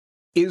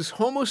Is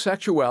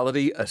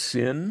homosexuality a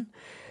sin?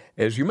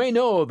 As you may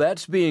know,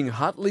 that's being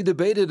hotly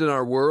debated in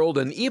our world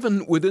and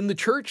even within the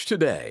church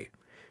today.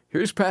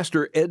 Here's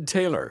Pastor Ed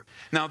Taylor.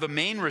 Now, the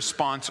main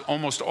response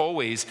almost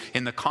always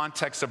in the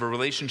context of a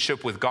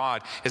relationship with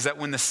God is that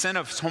when the sin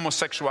of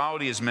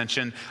homosexuality is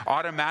mentioned,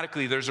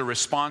 automatically there's a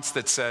response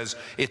that says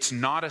it's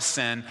not a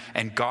sin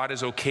and God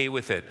is okay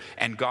with it.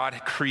 And God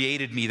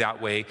created me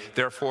that way,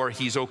 therefore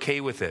He's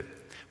okay with it.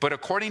 But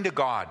according to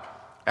God,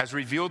 as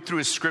revealed through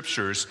His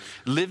scriptures,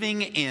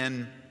 living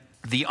in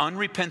the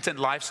unrepentant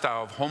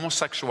lifestyle of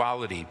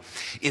homosexuality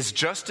is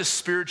just as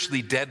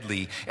spiritually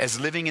deadly as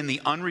living in the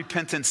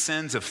unrepentant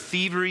sins of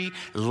thievery,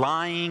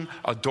 lying,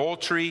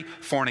 adultery,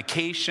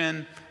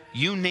 fornication.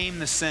 You name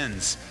the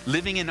sins.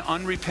 Living in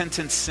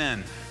unrepentant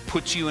sin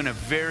puts you in a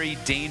very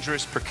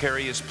dangerous,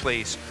 precarious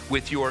place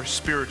with your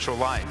spiritual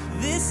life.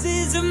 This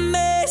is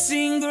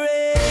amazing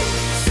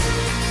grace.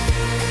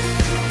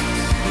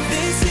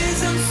 This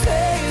is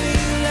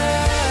unfailing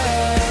love.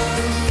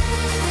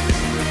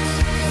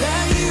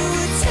 That you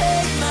would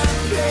take my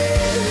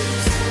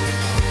place.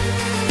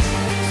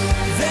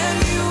 That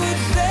you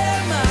would bear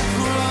my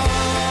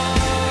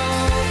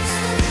cross.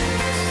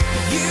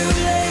 You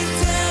laid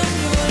down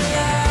your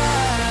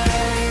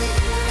life.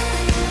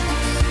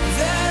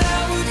 That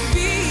I would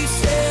be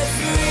set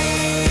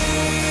free.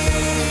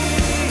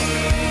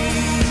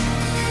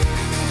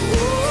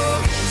 Oh,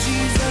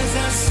 Jesus, I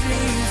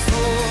sing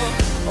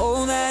for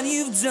all that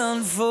you've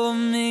done for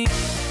me.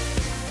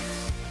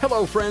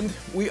 Hello, friend.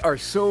 We are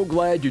so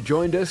glad you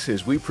joined us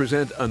as we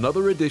present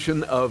another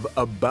edition of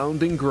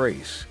Abounding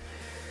Grace.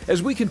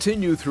 As we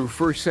continue through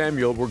 1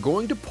 Samuel, we're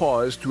going to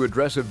pause to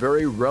address a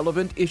very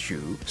relevant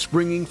issue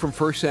springing from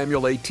 1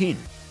 Samuel 18.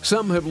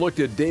 Some have looked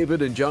at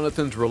David and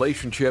Jonathan's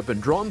relationship and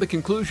drawn the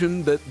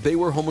conclusion that they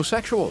were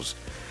homosexuals,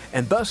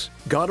 and thus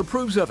God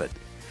approves of it.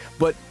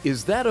 But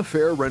is that a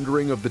fair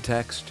rendering of the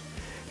text?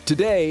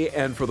 Today,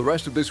 and for the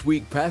rest of this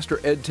week, Pastor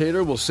Ed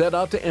Taylor will set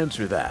out to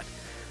answer that.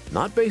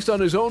 Not based on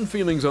his own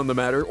feelings on the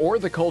matter or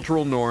the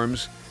cultural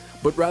norms,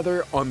 but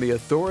rather on the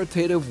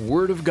authoritative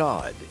Word of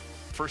God.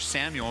 1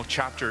 Samuel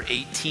chapter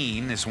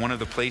 18 is one of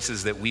the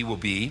places that we will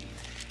be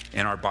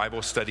in our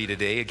Bible study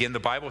today. Again, the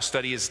Bible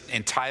study is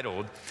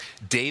entitled,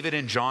 David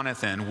and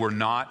Jonathan Were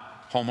Not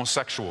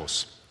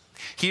Homosexuals.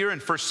 Here in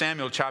 1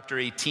 Samuel chapter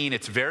 18,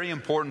 it's very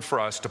important for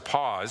us to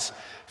pause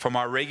from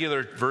our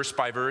regular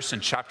verse-by-verse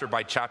and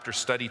chapter-by-chapter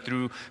study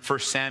through 1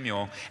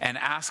 Samuel and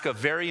ask a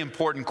very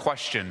important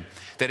question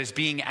that is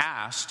being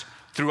asked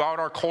throughout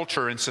our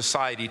culture and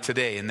society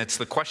today. And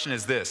the question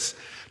is this: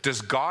 does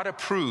God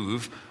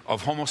approve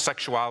of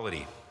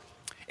homosexuality?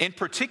 In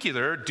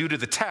particular, due to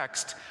the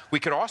text, we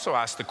could also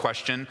ask the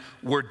question,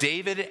 were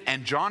David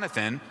and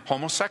Jonathan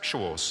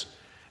homosexuals?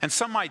 And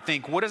some might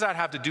think, what does that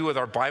have to do with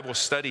our Bible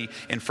study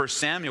in 1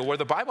 Samuel, where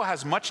the Bible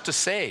has much to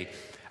say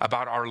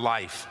about our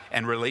life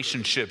and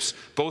relationships,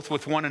 both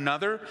with one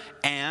another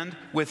and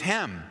with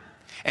Him?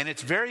 And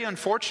it's very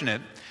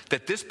unfortunate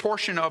that this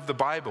portion of the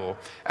Bible,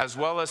 as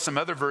well as some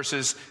other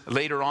verses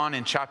later on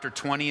in chapter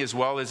 20, as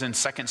well as in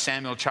 2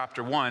 Samuel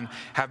chapter 1,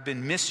 have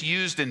been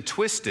misused and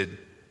twisted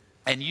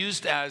and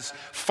used as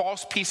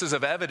false pieces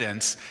of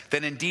evidence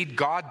that indeed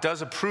God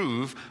does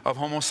approve of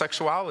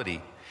homosexuality.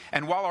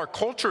 And while our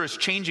culture is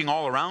changing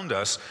all around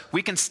us,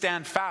 we can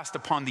stand fast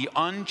upon the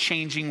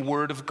unchanging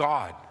Word of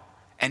God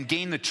and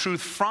gain the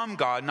truth from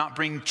God, not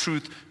bring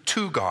truth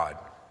to God.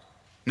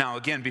 Now,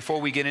 again,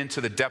 before we get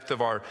into the depth of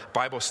our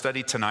Bible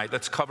study tonight,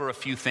 let's cover a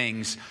few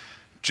things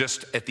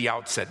just at the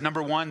outset.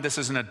 Number one, this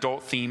is an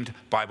adult-themed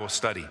Bible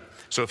study.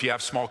 So if you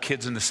have small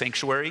kids in the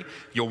sanctuary,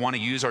 you'll want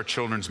to use our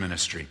children's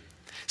ministry.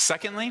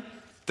 Secondly,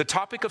 the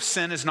topic of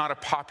sin is not a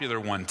popular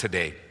one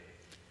today.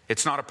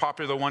 It's not a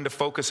popular one to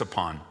focus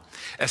upon,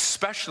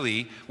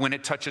 especially when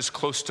it touches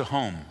close to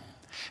home,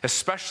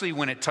 especially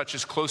when it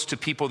touches close to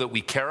people that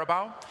we care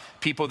about,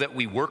 people that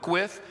we work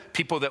with,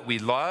 people that we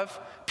love,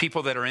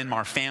 people that are in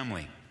our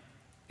family.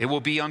 It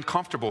will be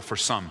uncomfortable for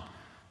some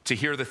to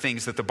hear the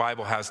things that the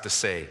Bible has to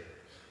say.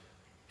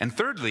 And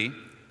thirdly,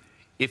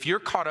 if you're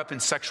caught up in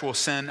sexual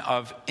sin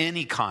of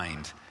any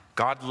kind,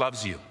 God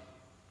loves you,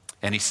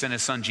 and He sent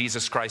His Son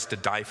Jesus Christ to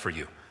die for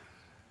you.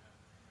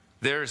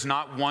 There is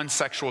not one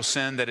sexual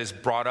sin that is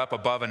brought up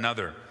above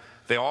another.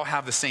 They all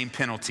have the same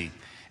penalty.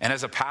 And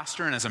as a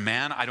pastor and as a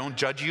man, I don't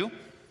judge you.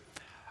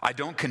 I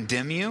don't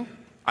condemn you.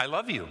 I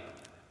love you.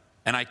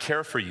 And I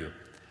care for you.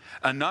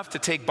 Enough to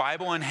take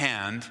Bible in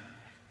hand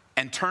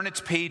and turn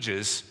its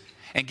pages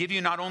and give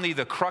you not only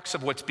the crux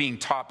of what's being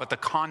taught, but the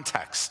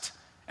context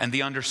and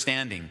the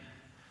understanding.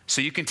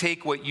 So you can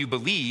take what you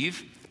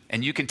believe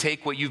and you can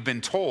take what you've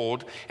been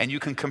told and you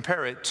can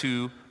compare it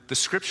to the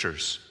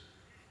Scriptures.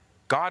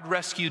 God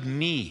rescued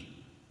me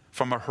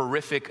from a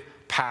horrific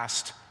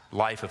past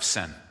life of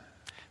sin.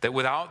 That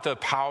without the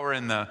power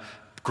and the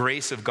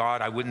grace of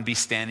God, I wouldn't be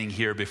standing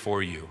here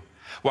before you.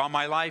 While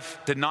my life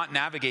did not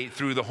navigate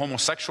through the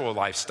homosexual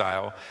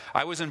lifestyle,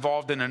 I was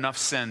involved in enough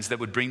sins that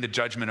would bring the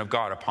judgment of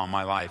God upon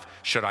my life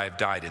should I have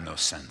died in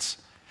those sins.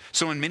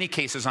 So in many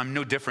cases, I'm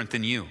no different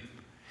than you.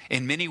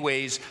 In many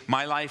ways,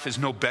 my life is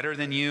no better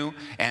than you.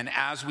 And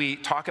as we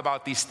talk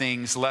about these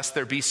things, lest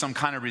there be some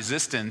kind of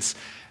resistance,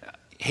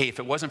 hey, if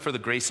it wasn't for the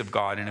grace of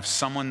God, and if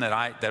someone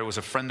that was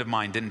a friend of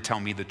mine didn't tell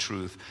me the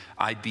truth,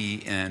 I'd be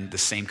in the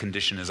same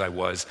condition as I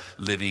was,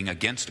 living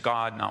against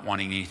God, not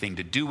wanting anything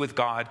to do with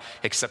God,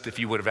 except if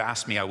you would have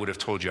asked me, I would have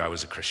told you I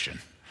was a Christian.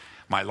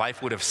 My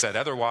life would have said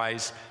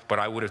otherwise, but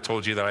I would have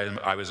told you that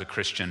I was a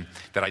Christian,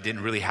 that I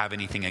didn't really have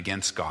anything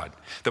against God.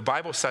 The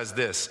Bible says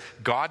this: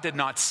 God did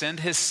not send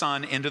his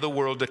Son into the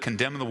world to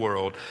condemn the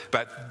world,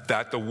 but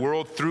that the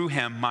world through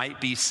him might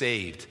be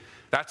saved.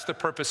 That's the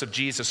purpose of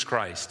Jesus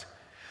Christ.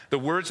 The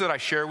words that I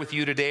share with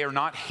you today are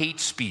not hate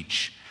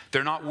speech.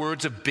 They're not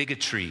words of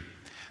bigotry.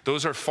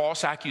 Those are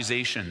false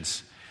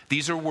accusations.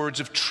 These are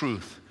words of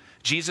truth.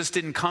 Jesus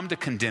didn't come to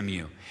condemn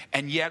you.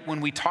 And yet when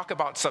we talk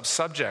about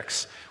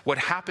subjects, what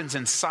happens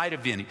inside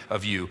of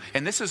you,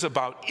 and this is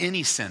about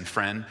any sin,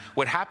 friend,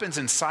 what happens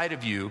inside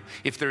of you,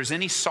 if there's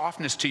any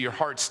softness to your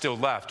heart still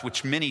left,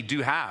 which many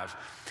do have,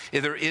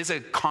 there is a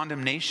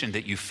condemnation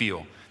that you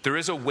feel. There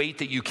is a weight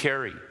that you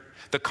carry.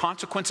 The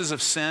consequences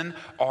of sin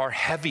are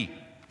heavy.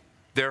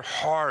 They're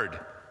hard.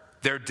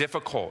 They're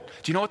difficult.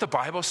 Do you know what the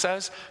Bible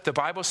says? The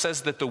Bible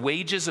says that the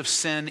wages of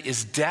sin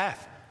is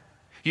death.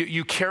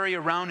 You carry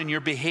around in your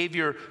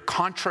behavior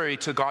contrary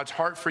to God's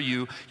heart for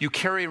you, you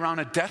carry around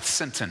a death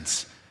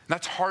sentence.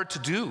 That's hard to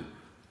do.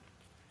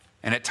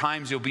 And at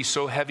times you'll be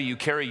so heavy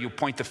you'll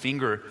point the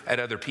finger at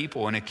other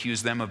people and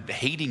accuse them of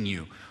hating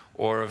you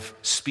or of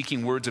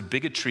speaking words of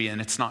bigotry, and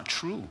it's not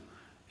true.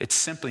 It's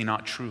simply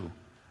not true.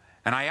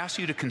 And I ask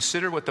you to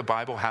consider what the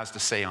Bible has to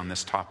say on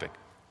this topic.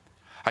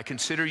 I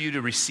consider you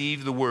to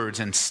receive the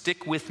words and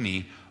stick with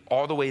me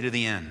all the way to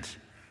the end.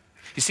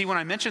 You see, when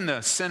I mention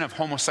the sin of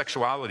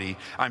homosexuality,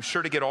 I'm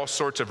sure to get all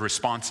sorts of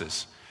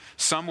responses.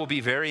 Some will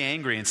be very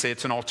angry and say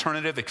it's an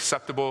alternative,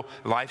 acceptable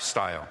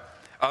lifestyle.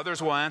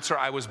 Others will answer,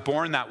 I was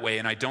born that way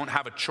and I don't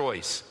have a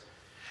choice.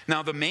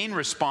 Now, the main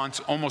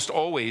response almost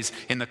always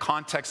in the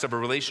context of a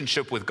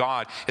relationship with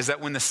God is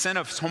that when the sin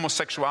of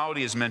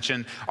homosexuality is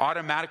mentioned,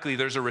 automatically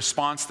there's a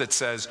response that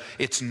says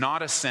it's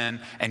not a sin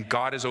and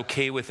God is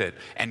okay with it.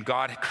 And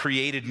God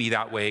created me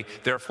that way,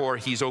 therefore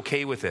he's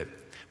okay with it.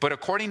 But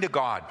according to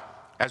God,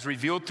 as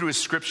revealed through his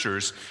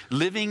scriptures,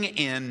 living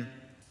in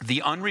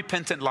the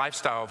unrepentant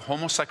lifestyle of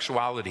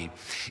homosexuality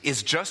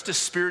is just as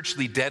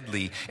spiritually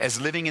deadly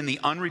as living in the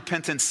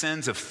unrepentant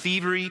sins of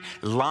thievery,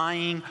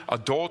 lying,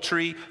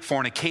 adultery,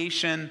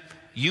 fornication.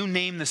 You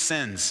name the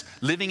sins.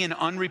 Living in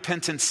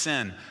unrepentant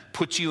sin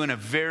puts you in a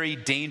very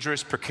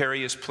dangerous,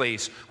 precarious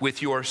place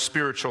with your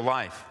spiritual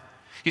life.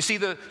 You see,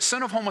 the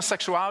sin of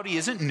homosexuality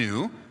isn't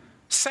new.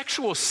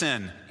 Sexual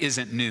sin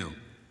isn't new.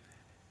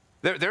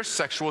 There's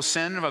sexual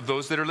sin of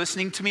those that are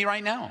listening to me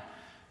right now.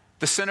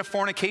 The sin of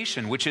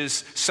fornication, which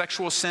is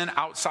sexual sin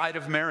outside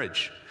of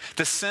marriage.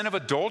 The sin of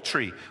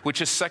adultery, which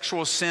is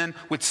sexual sin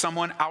with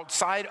someone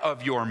outside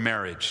of your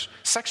marriage.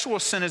 Sexual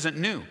sin isn't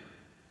new.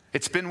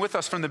 It's been with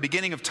us from the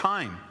beginning of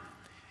time.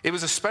 It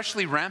was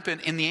especially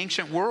rampant in the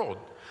ancient world.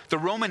 The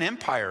Roman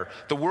Empire,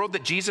 the world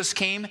that Jesus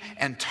came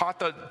and taught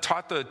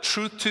the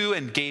truth to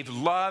and gave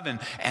love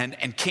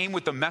and came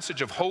with the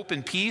message of hope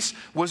and peace,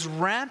 was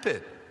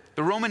rampant.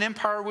 The Roman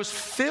Empire was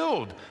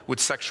filled with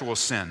sexual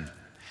sin.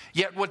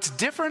 Yet what's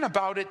different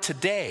about it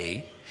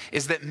today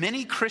is that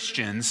many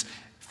Christians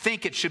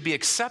think it should be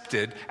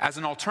accepted as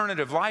an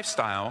alternative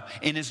lifestyle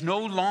and is no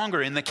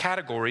longer in the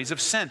categories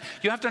of sin.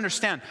 You have to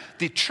understand,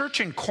 the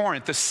church in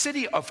Corinth, the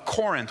city of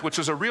Corinth, which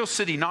was a real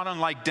city not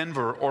unlike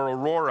Denver or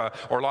Aurora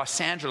or Los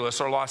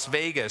Angeles or Las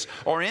Vegas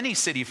or any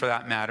city for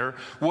that matter,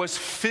 was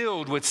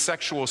filled with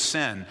sexual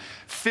sin,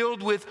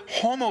 filled with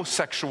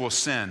homosexual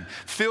sin,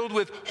 filled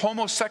with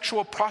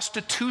homosexual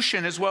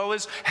prostitution as well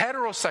as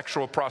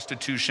heterosexual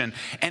prostitution.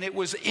 And it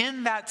was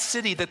in that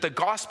city that the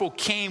gospel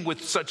came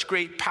with such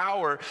great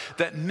power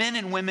that men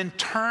and women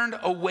turned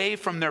away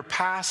from their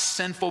past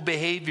sinful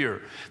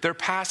behavior, their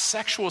past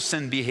sexual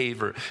sin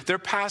behavior, their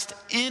past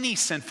any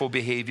sinful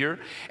behavior.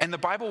 And the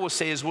Bible will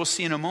say, as we'll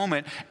see in a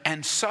moment,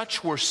 and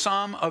such were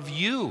some of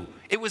you.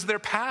 It was their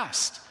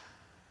past.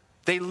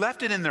 They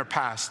left it in their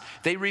past.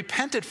 They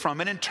repented from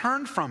it and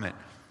turned from it.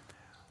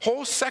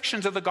 Whole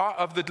sections of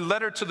the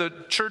letter to the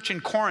church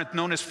in Corinth,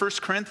 known as 1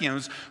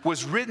 Corinthians,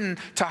 was written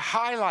to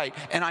highlight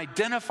and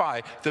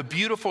identify the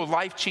beautiful,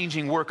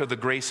 life-changing work of the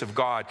grace of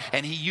God.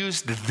 And he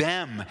used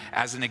them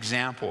as an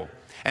example.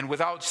 And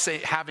without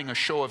having a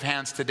show of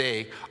hands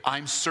today,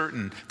 I'm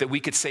certain that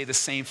we could say the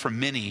same for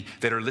many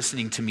that are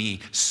listening to me.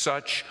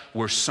 Such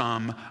were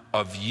some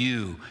of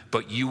you,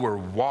 but you were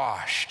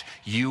washed,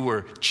 you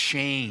were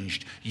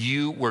changed,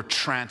 you were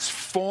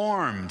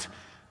transformed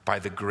by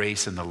the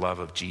grace and the love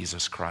of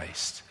Jesus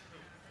Christ.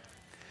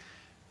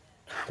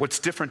 What's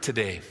different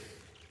today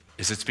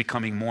is it's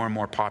becoming more and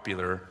more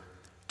popular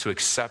to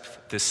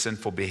accept this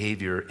sinful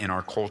behavior in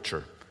our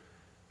culture.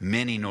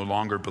 Many no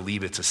longer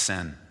believe it's a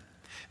sin.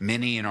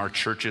 Many in our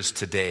churches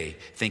today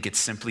think it's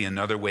simply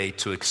another way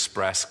to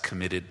express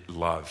committed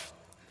love.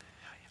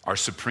 Our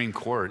Supreme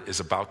Court is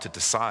about to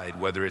decide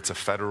whether it's a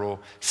federal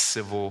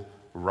civil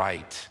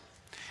right.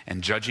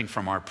 And judging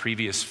from our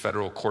previous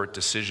federal court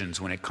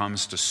decisions when it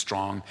comes to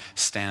strong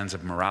stands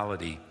of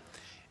morality,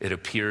 it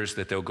appears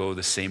that they'll go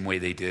the same way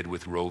they did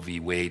with Roe v.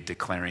 Wade,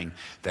 declaring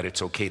that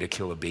it's okay to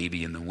kill a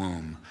baby in the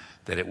womb,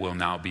 that it will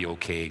now be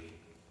okay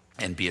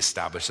and be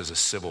established as a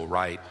civil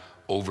right,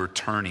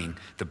 overturning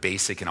the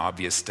basic and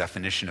obvious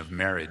definition of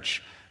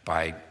marriage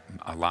by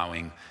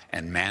allowing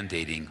and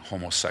mandating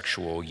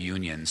homosexual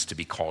unions to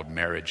be called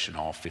marriage in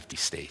all 50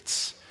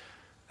 states.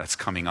 That's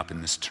coming up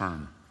in this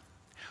term.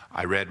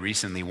 I read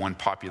recently one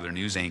popular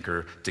news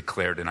anchor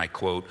declared, and I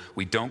quote,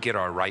 "We don't get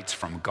our rights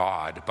from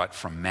God, but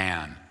from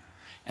man."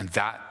 And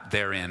that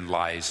therein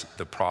lies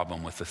the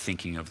problem with the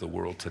thinking of the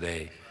world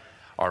today.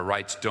 Our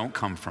rights don't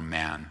come from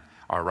man.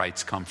 Our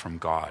rights come from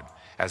God.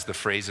 As the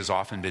phrase has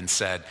often been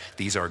said,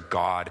 these are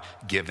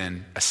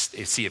God-given.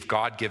 See, if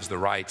God gives the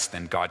rights,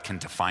 then God can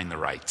define the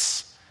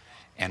rights.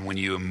 And when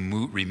you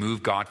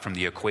remove God from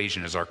the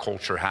equation, as our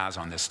culture has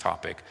on this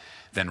topic,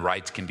 then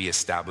rights can be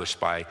established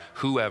by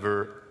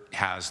whoever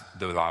has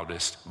the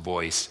loudest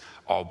voice,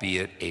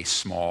 albeit a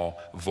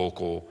small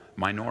vocal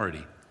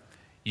minority.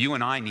 You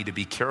and I need to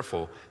be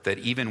careful that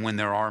even when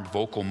there are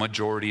vocal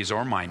majorities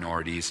or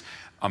minorities,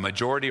 a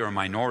majority or a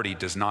minority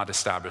does not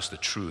establish the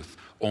truth.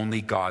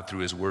 Only God through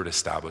his word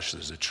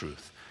establishes the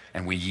truth,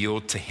 and we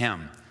yield to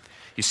him.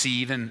 You see,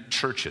 even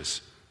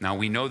churches. Now,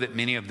 we know that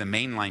many of the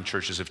mainline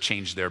churches have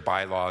changed their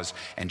bylaws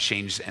and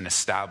changed and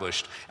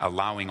established,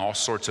 allowing all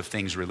sorts of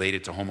things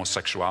related to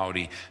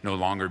homosexuality no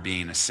longer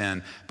being a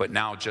sin. But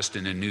now, just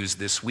in the news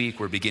this week,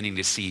 we're beginning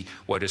to see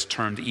what is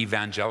termed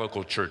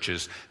evangelical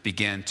churches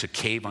begin to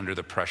cave under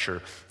the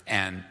pressure.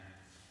 And,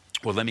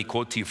 well, let me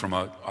quote to you from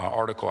an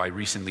article I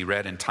recently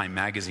read in Time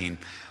Magazine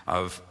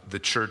of the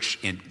church,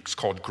 it's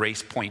called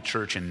Grace Point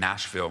Church in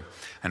Nashville,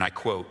 and I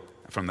quote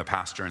from the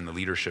pastor and the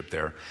leadership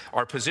there: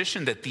 "Our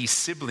position that these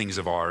siblings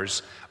of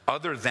ours,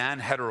 other than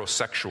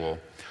heterosexual,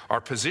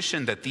 our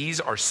position that these,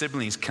 our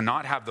siblings,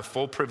 cannot have the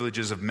full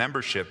privileges of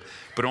membership,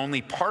 but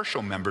only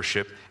partial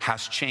membership,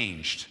 has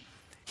changed,"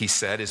 he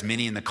said, as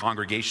many in the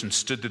congregation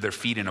stood to their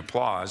feet in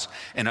applause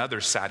and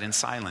others sat in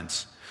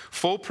silence.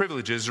 "Full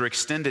privileges are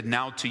extended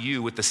now to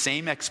you with the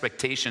same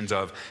expectations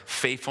of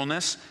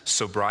faithfulness,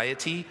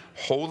 sobriety,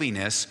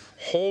 holiness,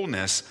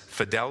 wholeness,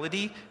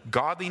 fidelity,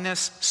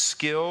 godliness,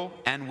 skill,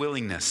 and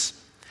willingness.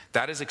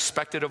 That is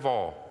expected of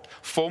all.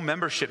 Full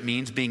membership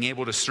means being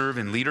able to serve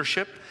in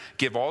leadership,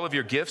 give all of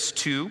your gifts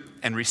to,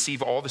 and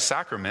receive all the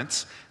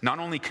sacraments, not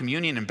only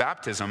communion and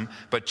baptism,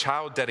 but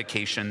child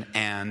dedication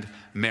and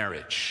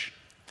marriage."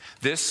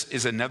 This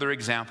is another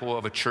example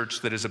of a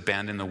church that has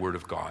abandoned the word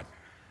of God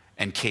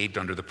and caved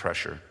under the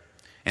pressure.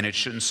 And it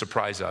shouldn't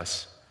surprise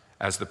us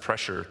as the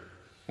pressure,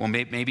 well,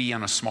 maybe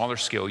on a smaller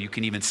scale, you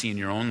can even see in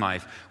your own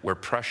life where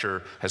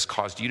pressure has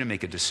caused you to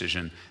make a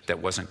decision that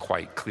wasn't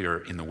quite clear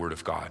in the Word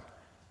of God.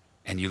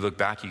 And you look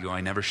back, you go,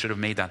 I never should have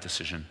made that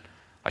decision.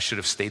 I should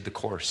have stayed the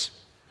course.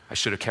 I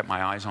should have kept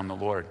my eyes on the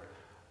Lord.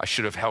 I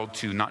should have held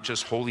to not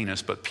just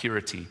holiness, but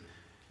purity.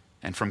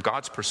 And from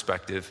God's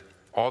perspective,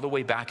 all the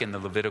way back in the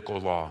Levitical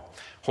law.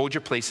 Hold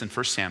your place in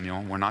 1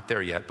 Samuel. We're not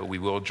there yet, but we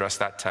will address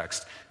that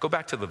text. Go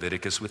back to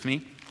Leviticus with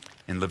me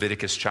in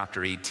Leviticus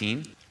chapter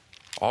 18.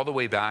 All the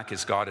way back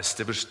as God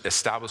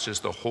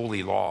establishes the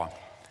holy law.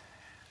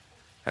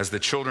 As the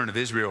children of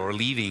Israel are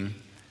leaving,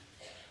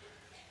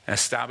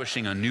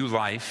 establishing a new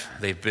life,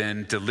 they've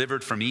been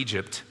delivered from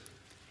Egypt.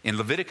 In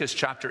Leviticus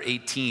chapter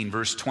 18,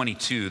 verse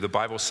 22, the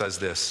Bible says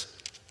this: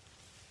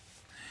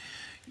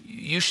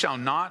 "You shall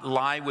not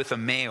lie with a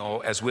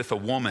male as with a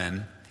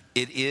woman.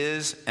 It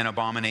is an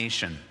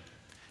abomination."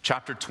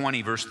 Chapter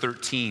 20, verse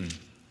 13.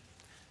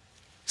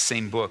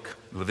 Same book,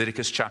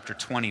 Leviticus chapter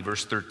 20,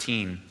 verse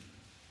 13.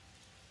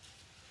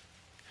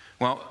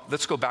 Well,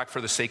 let's go back for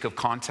the sake of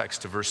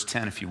context to verse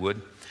 10, if you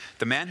would.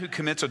 "The man who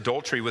commits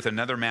adultery with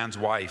another man's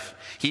wife,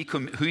 he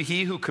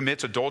who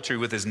commits adultery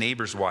with his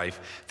neighbor's wife,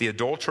 the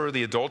adulterer or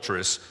the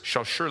adulteress,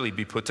 shall surely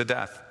be put to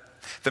death.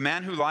 The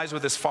man who lies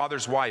with his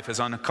father's wife has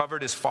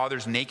uncovered his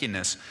father's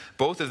nakedness.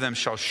 Both of them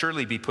shall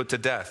surely be put to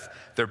death.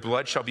 Their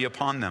blood shall be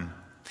upon them.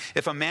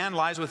 If a man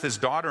lies with his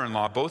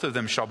daughter-in-law, both of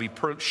them shall be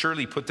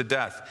surely put to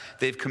death.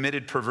 They've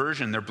committed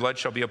perversion. Their blood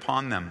shall be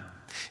upon them.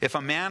 If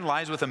a man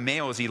lies with a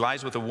male as he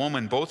lies with a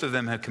woman, both of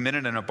them have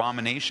committed an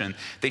abomination.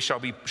 They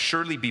shall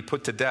surely be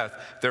put to death.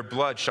 Their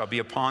blood shall be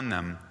upon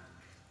them."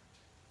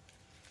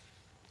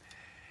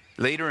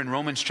 Later in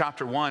Romans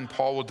chapter 1,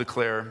 Paul will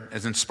declare,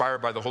 as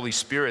inspired by the Holy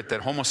Spirit,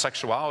 that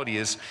homosexuality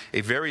is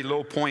a very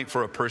low point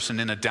for a person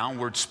in a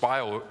downward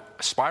spiral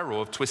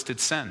of twisted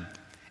sin.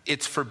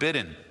 It's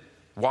forbidden.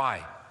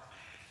 Why?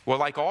 Well,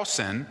 like all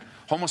sin,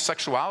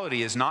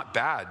 homosexuality is not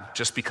bad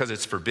just because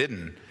it's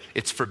forbidden.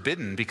 It's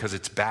forbidden because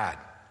it's bad.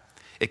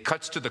 It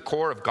cuts to the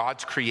core of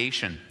God's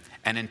creation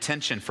and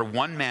intention for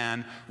one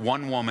man,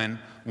 one woman,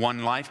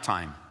 one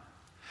lifetime.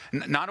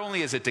 Not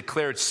only is it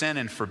declared sin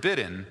and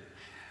forbidden,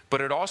 but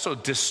it also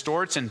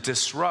distorts and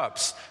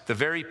disrupts the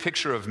very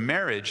picture of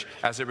marriage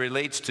as it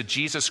relates to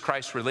Jesus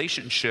Christ's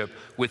relationship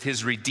with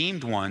his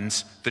redeemed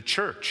ones, the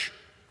church.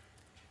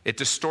 It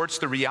distorts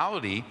the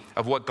reality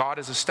of what God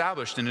has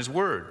established in his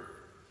word.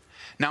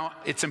 Now,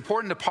 it's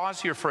important to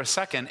pause here for a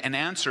second and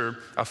answer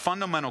a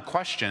fundamental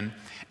question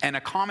and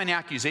a common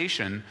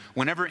accusation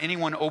whenever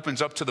anyone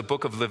opens up to the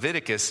book of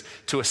Leviticus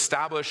to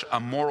establish a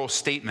moral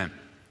statement.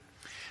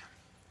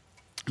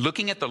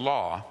 Looking at the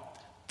law,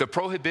 the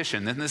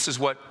prohibition, and this is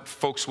what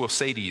folks will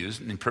say to you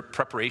in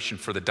preparation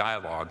for the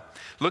dialogue.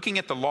 Looking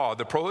at the law,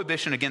 the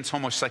prohibition against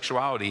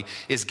homosexuality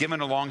is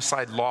given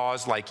alongside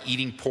laws like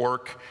eating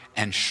pork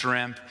and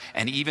shrimp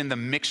and even the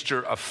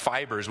mixture of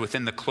fibers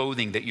within the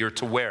clothing that you're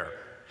to wear.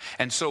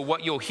 And so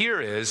what you'll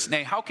hear is,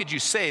 "Nay, how could you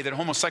say that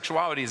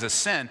homosexuality is a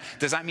sin?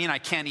 Does that mean I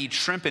can't eat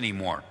shrimp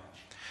anymore?"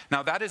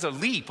 Now that is a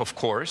leap, of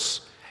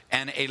course,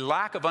 and a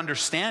lack of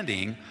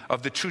understanding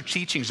of the true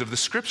teachings of the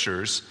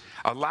scriptures,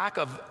 a lack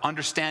of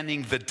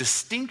understanding the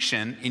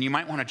distinction, and you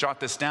might want to jot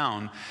this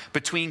down,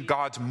 between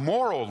God's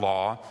moral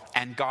law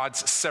and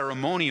God's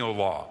ceremonial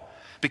law.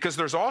 Because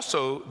there's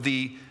also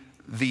the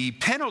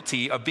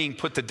penalty of being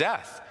put to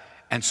death.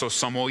 And so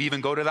some will even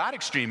go to that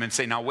extreme and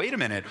say, now wait a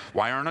minute,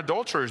 why aren't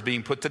adulterers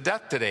being put to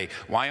death today?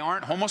 Why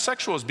aren't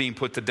homosexuals being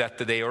put to death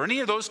today? Or any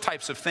of those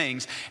types of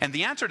things. And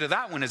the answer to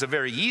that one is a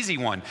very easy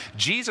one.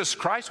 Jesus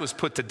Christ was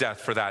put to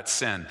death for that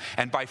sin.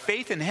 And by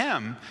faith in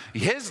him,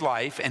 his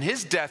life and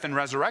his death and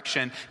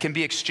resurrection can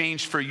be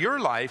exchanged for your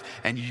life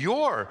and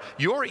your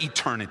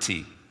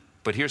eternity.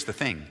 But here's the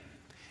thing.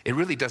 It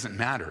really doesn't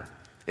matter.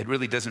 It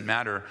really doesn't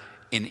matter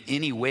in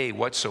any way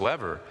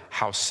whatsoever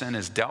how sin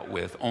is dealt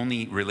with,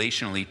 only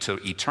relationally to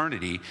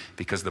eternity,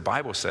 because the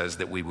Bible says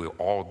that we will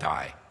all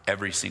die,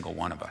 every single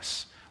one of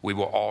us. We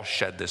will all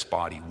shed this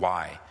body.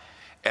 Why?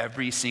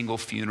 Every single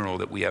funeral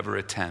that we ever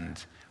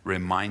attend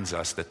reminds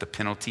us that the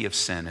penalty of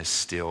sin is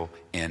still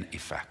in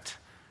effect.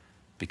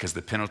 Because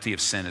the penalty of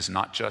sin is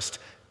not just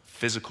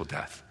physical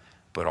death,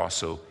 but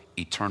also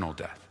eternal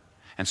death.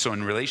 And so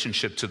in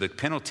relationship to the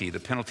penalty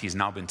has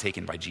now been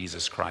taken by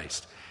Jesus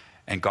Christ.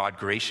 And God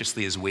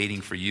graciously is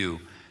waiting for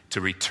you to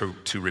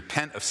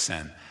repent of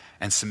sin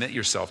and submit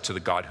yourself to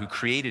the God who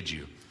created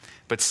you.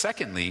 But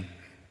secondly,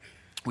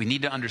 we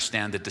need to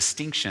understand the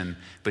distinction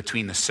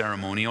between the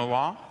ceremonial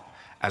law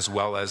as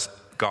well as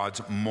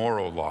God's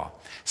moral law.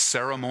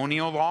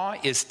 Ceremonial law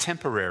is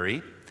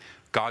temporary.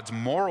 God's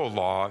moral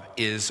law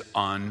is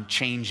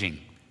unchanging.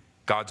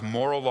 God's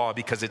moral law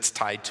because it's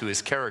tied to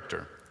his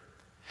character.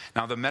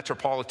 Now, the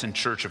Metropolitan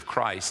Church of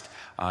Christ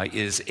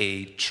is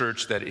a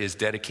church that is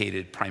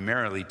dedicated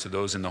primarily to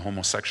those in the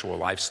homosexual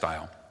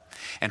lifestyle.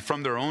 And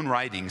from their own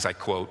writings, I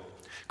quote,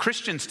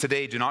 "Christians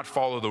today do not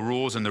follow the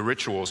rules and the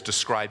rituals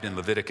described in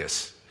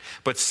Leviticus,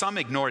 but some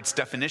ignore its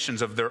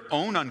definitions of their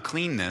own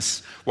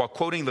uncleanness while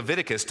quoting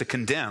Leviticus to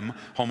condemn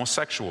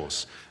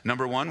homosexuals."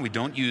 Number one, we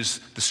don't use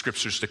the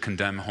scriptures to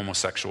condemn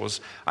homosexuals.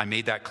 I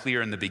made that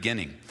clear in the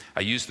beginning. I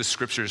use the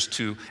scriptures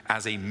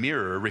as a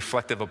mirror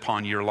reflective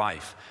upon your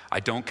life. I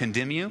don't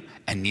condemn you,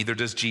 and neither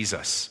does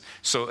Jesus.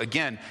 So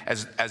again,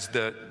 as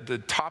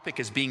the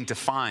topic is being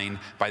defined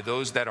by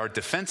those that are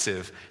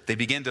defensive, they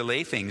begin to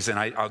lay things, and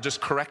I'll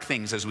just correct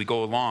things as we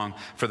go along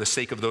for the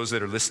sake of those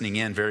that are listening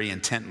in very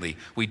intently.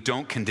 We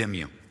don't condemn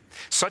you.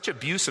 Such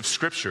abuse of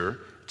Scripture,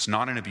 it's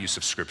not an abuse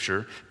of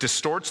Scripture,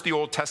 distorts the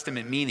Old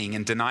Testament meaning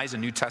and denies a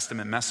New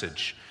Testament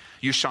message.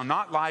 "You shall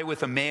not lie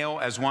with a male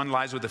as one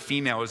lies with a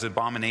female is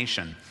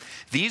abomination."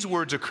 These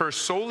words occur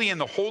solely in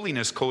the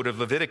holiness code of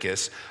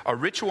Leviticus, a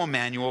ritual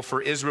manual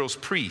for Israel's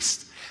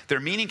priests.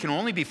 Their meaning can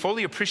only be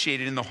fully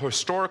appreciated in the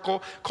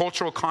historical,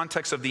 cultural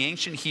context of the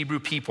ancient Hebrew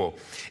people.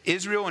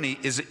 Israel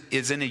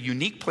is in a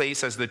unique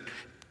place as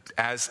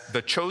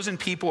the chosen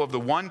people of the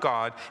one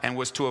God and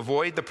was to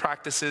avoid the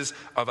practices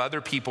of other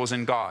peoples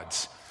and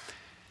gods.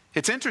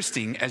 It's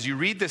interesting, as you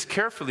read this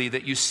carefully,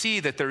 that you see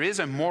that there is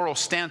a moral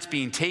stance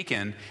being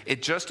taken.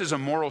 It just is a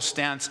moral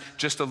stance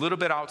just a little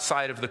bit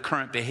outside of the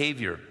current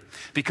behavior.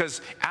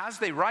 Because as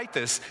they write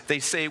this, they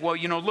say, well,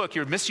 look,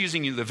 you're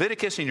misusing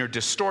Leviticus and you're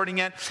distorting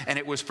it. And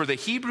it was for the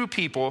Hebrew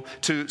people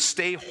to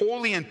stay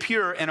holy and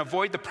pure and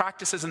avoid the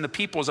practices and the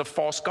peoples of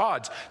false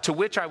gods. To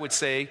which I would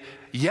say,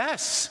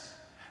 yes.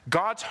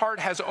 God's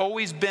heart has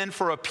always been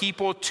for a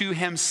people to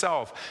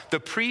himself. The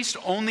priests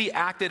only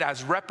acted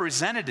as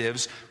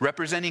representatives,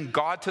 representing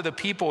God to the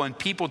people and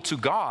people to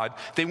God.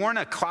 They weren't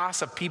a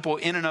class of people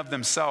in and of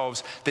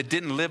themselves that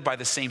didn't live by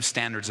the same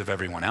standards of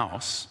everyone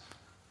else.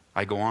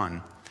 I go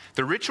on.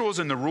 The rituals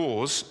and the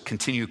rules,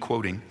 continue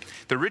quoting,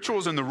 the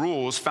rituals and the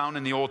rules found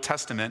in the Old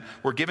Testament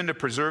were given to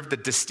preserve the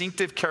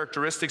distinctive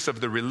characteristics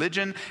of the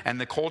religion and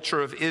the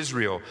culture of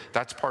Israel.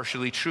 That's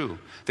partially true.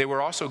 They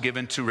were also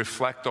given to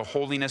reflect the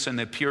holiness and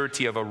the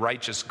purity of a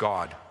righteous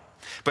God.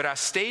 But as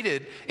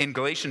stated in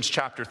Galatians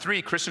chapter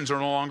 3, Christians are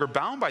no longer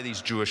bound by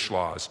these Jewish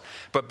laws,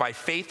 but by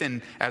faith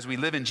in, as we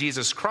live in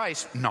Jesus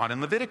Christ, not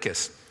in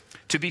Leviticus.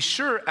 To be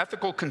sure,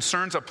 ethical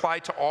concerns apply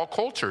to all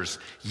cultures.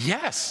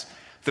 Yes.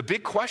 The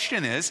big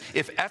question is,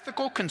 if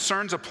ethical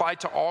concerns apply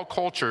to all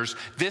cultures,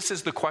 this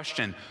is the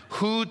question: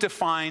 who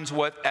defines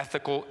what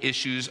ethical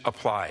issues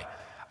apply?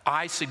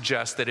 I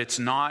suggest that it's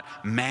not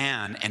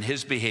man and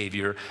his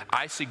behavior.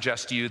 I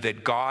suggest to you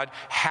that God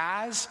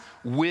has,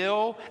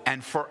 will,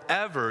 and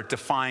forever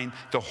define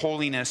the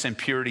holiness and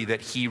purity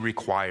that he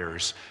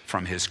requires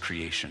from his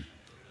creation.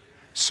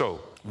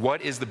 So,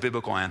 what is the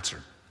biblical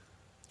answer?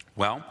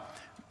 Well,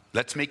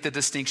 let's make the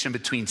distinction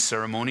between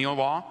ceremonial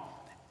law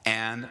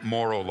and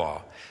moral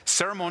law.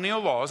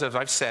 Ceremonial laws, as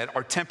I've said,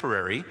 are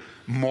temporary.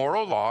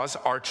 Moral laws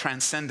are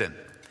transcendent.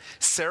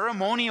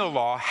 Ceremonial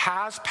law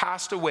has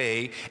passed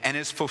away and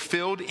is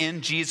fulfilled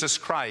in Jesus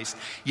Christ,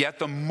 yet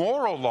the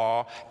moral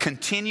law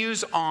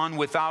continues on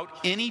without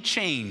any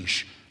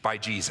change by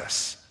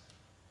Jesus.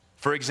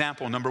 For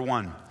example, number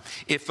one,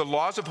 if the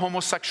laws of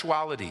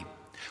homosexuality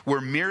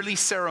were merely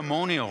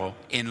ceremonial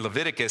in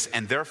Leviticus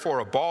and therefore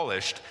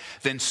abolished,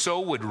 then so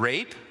would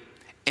rape,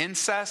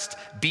 incest,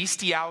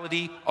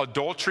 bestiality,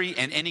 adultery,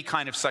 and any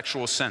kind of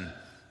sexual sin.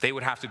 They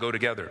would have to go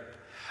together.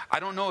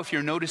 I don't know if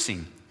you're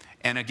noticing,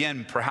 and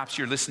again, perhaps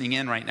you're listening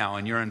in right now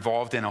and you're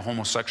involved in a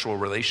homosexual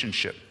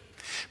relationship.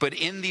 But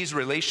in these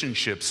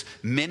relationships,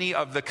 many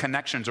of the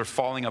connections are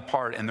falling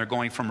apart and they're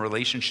going from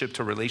relationship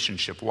to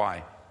relationship.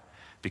 Why?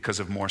 Because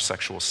of more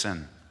sexual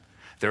sin.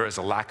 There is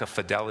a lack of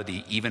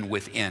fidelity even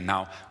within.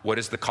 Now, what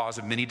is the cause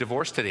of many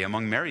divorce today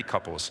among married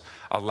couples?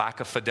 A lack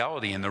of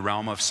fidelity in the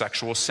realm of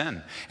sexual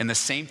sin. And the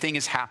same thing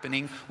is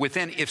happening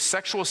within. If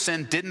sexual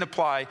sin didn't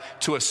apply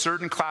to a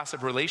certain class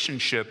of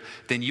relationship,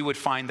 then you would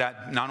find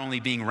that not only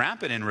being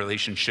rampant in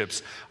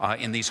relationships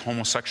in these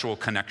homosexual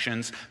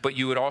connections, but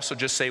you would also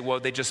just say,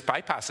 well, they just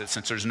bypass it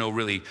since there's no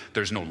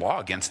law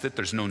against it.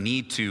 There's no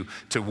need to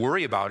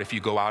worry about if you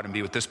go out and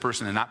be with this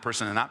person and that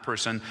person and that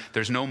person.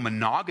 There's no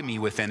monogamy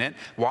within it.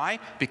 Why?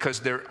 Because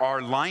there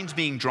are lines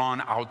being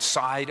drawn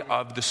outside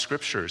of the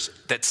scriptures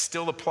that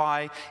still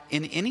apply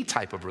in any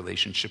type of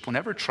relationship.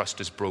 Whenever trust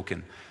is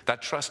broken,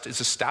 that trust is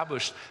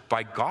established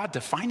by God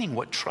defining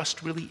what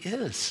trust really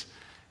is.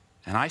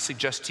 And I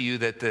suggest to you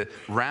that the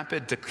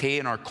rampant decay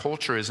in our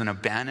culture is an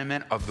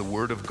abandonment of the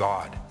Word of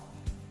God.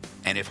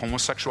 And if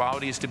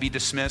homosexuality is to be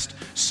dismissed,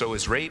 so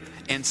is rape,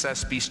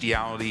 incest,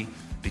 bestiality,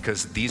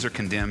 because these are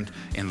condemned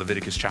in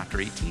Leviticus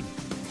chapter 18.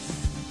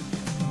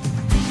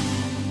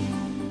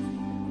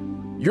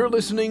 You're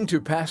listening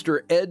to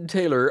Pastor Ed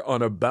Taylor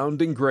on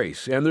Abounding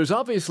Grace, and there's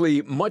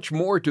obviously much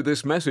more to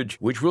this message,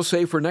 which we'll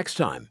save for next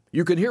time.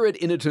 You can hear it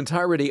in its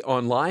entirety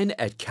online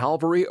at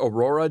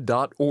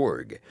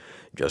calvaryaurora.org.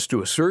 Just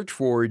do a search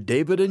for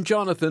David and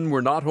Jonathan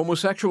Were Not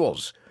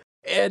Homosexuals.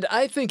 And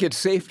I think it's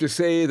safe to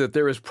say that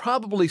there is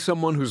probably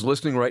someone who's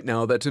listening right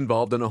now that's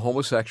involved in a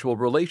homosexual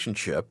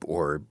relationship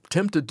or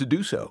tempted to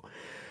do so.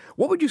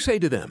 What would you say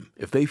to them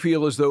if they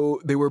feel as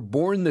though they were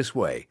born this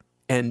way?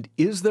 And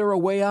is there a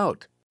way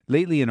out?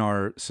 Lately in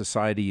our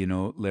society,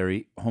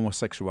 Larry,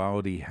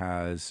 homosexuality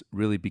has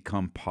really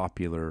become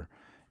popular,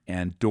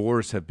 and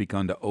doors have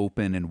begun to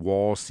open and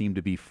walls seem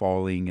to be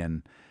falling,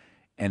 and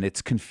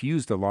it's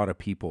confused a lot of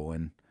people.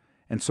 And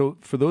so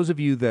for those of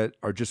you that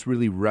are just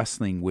really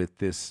wrestling with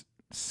this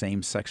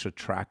same-sex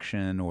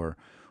attraction or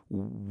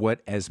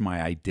what is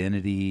my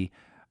identity,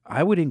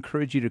 I would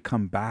encourage you to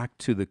come back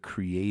to the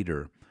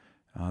Creator,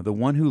 the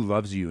one who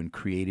loves you and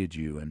created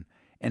you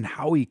and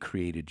how He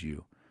created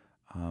you.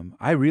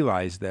 I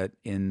realize that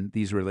in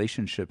these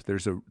relationships,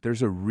 there's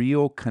a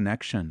real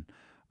connection.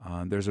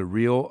 There's a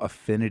real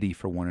affinity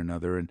for one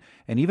another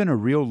and even a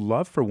real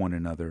love for one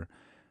another.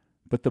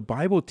 But the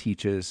Bible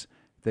teaches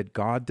that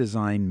God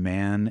designed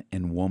man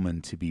and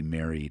woman to be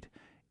married.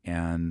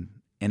 And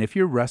if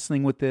you're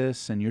wrestling with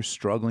this and you're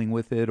struggling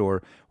with it,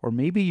 or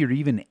maybe you're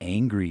even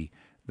angry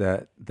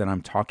that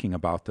I'm talking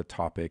about the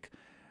topic,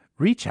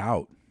 reach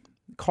out.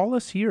 Call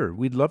us here.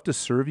 We'd love to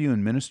serve you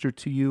and minister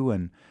to you.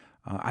 And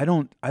I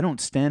don't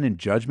stand in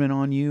judgment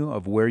on you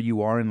of where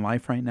you are in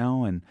life right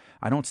now, and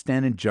I don't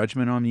stand in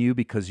judgment on you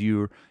because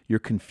you're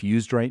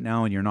confused right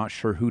now and you're not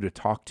sure who to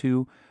talk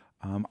to.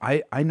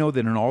 I know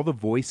that in all the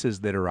voices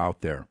that are out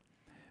there,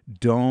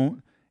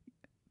 don't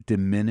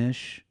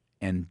diminish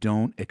and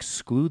don't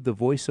exclude the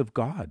voice of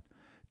God.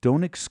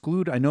 Don't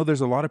exclude. I know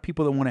there's a lot of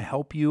people that want to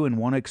help you and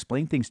want to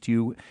explain things to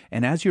you.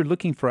 And as you're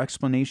looking for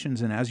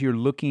explanations and as you're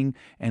looking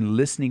and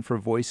listening for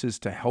voices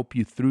to help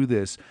you through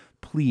this,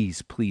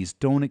 please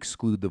don't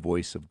exclude the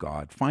voice of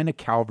God. Find a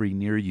Calvary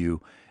near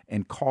you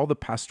and call the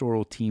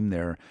pastoral team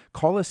there.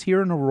 Call us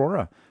here in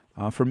Aurora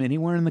from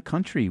anywhere in the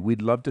country.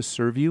 We'd love to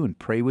serve you and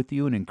pray with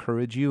you and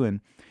encourage you. And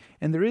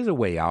there is a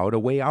way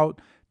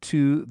out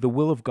to the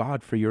will of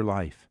God for your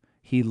life.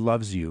 He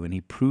loves you, and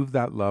He proved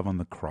that love on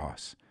the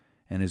cross.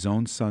 And His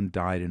own Son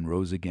died and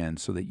rose again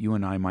so that you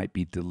and I might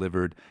be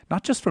delivered,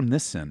 not just from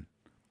this sin,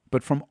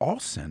 but from all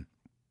sin.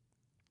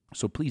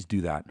 So please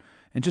do that.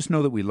 And just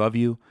know that we love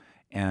you,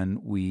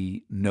 and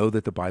we know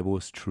that the Bible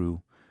is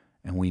true,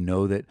 and we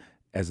know that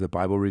as the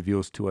Bible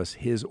reveals to us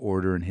His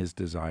order and His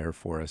desire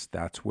for us,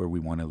 that's where we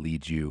want to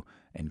lead you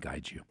and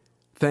guide you.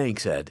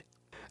 Thanks, Ed.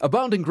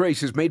 Abounding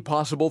Grace is made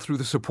possible through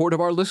the support of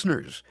our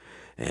listeners.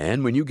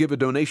 And when you give a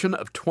donation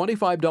of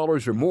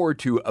 $25 or more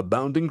to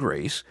Abounding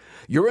Grace,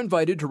 you're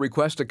invited to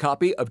request a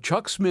copy of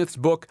Chuck Smith's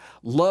book,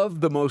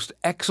 Love the Most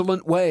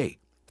Excellent Way.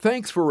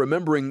 Thanks for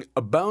remembering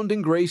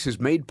Abounding Grace is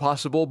made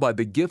possible by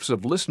the gifts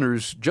of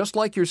listeners just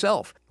like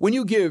yourself. When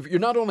you give, you're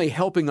not only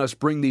helping us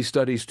bring these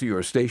studies to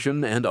your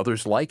station and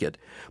others like it,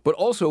 but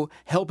also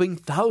helping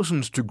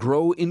thousands to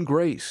grow in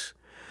grace.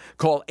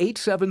 Call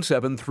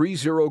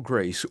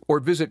 877-30-GRACE or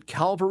visit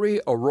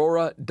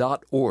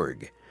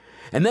calvaryaurora.org.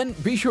 And then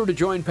be sure to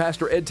join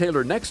Pastor Ed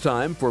Taylor next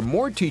time for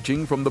more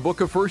teaching from the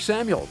book of 1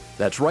 Samuel.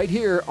 That's right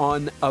here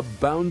on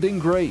Abounding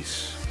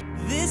Grace.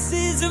 This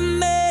is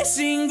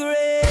amazing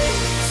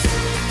grace.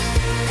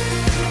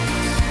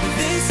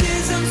 This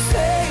is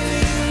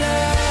unfailing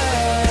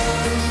love.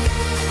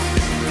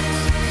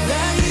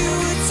 That you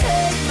would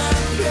take my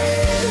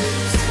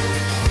place.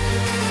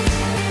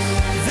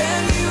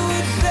 That you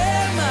would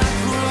bear my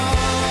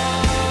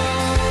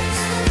cross.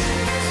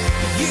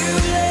 You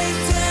laid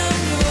down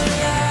your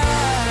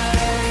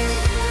life.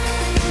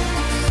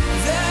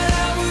 That I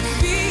would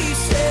be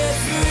set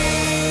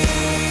free.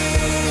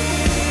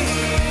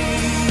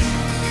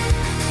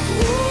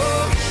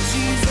 Oh,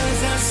 Jesus,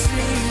 I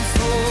sing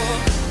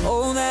for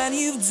all that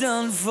you've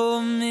done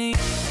for me.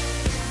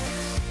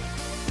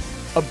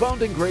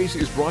 Abounding Grace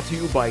is brought to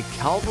you by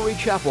Calvary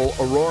Chapel,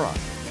 Aurora.